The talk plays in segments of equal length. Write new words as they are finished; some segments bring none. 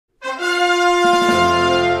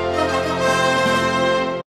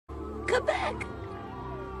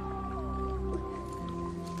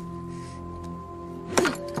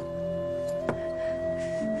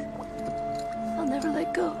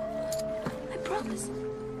promise.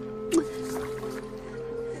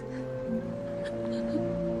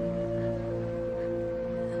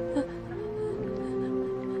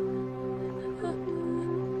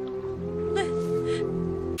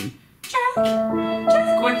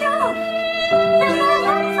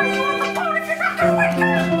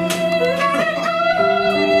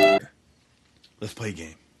 Let's play a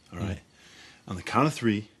game, all right? On the count of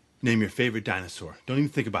 3, name your favorite dinosaur. Don't even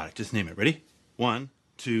think about it. Just name it. Ready? 1,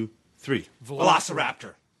 2, 3.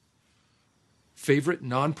 Velociraptor. Favorite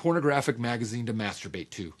non-pornographic magazine to masturbate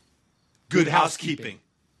to? Good Housekeeping.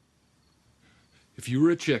 If you were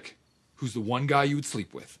a chick, who's the one guy you would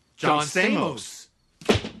sleep with? John Stamos.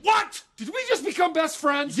 What? Did we just become best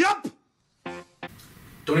friends? Yup!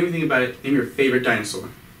 Don't even think about it. Name your favorite dinosaur.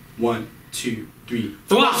 1, 2, 3.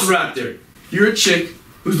 Velociraptor! You're a chick.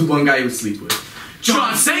 Who's the one guy you would sleep with?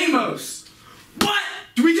 John Stamos! What?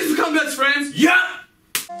 Did we just become best friends? Yup!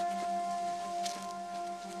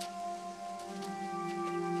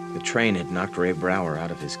 The train had knocked Ray Brower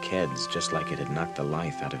out of his keds, just like it had knocked the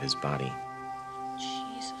life out of his body.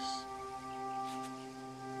 Jesus.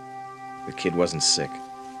 The kid wasn't sick.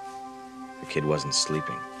 The kid wasn't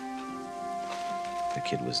sleeping. The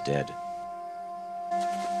kid was dead.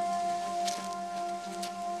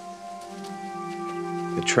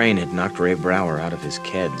 The train had knocked Ray Brower out of his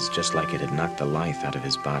keds, just like it had knocked the life out of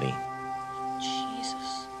his body.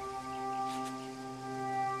 Jesus.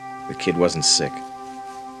 The kid wasn't sick.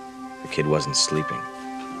 The kid wasn't sleeping.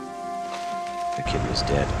 The kid was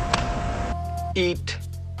dead. Eat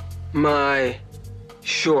my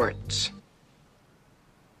shorts.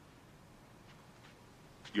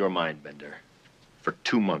 Your mind bender. For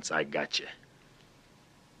 2 months, I got you.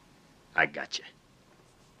 I got you.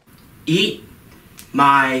 Eat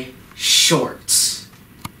my shorts.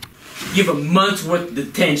 You have a month's worth of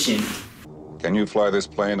detention. Can you fly this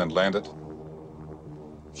plane and land it?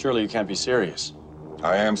 Surely you can't be serious.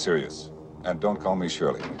 I am serious. And don't call me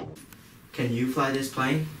Shirley. Can you fly this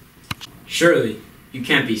plane? Surely, you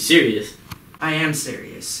can't be serious. I am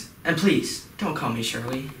serious. And please, don't call me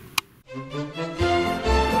Shirley.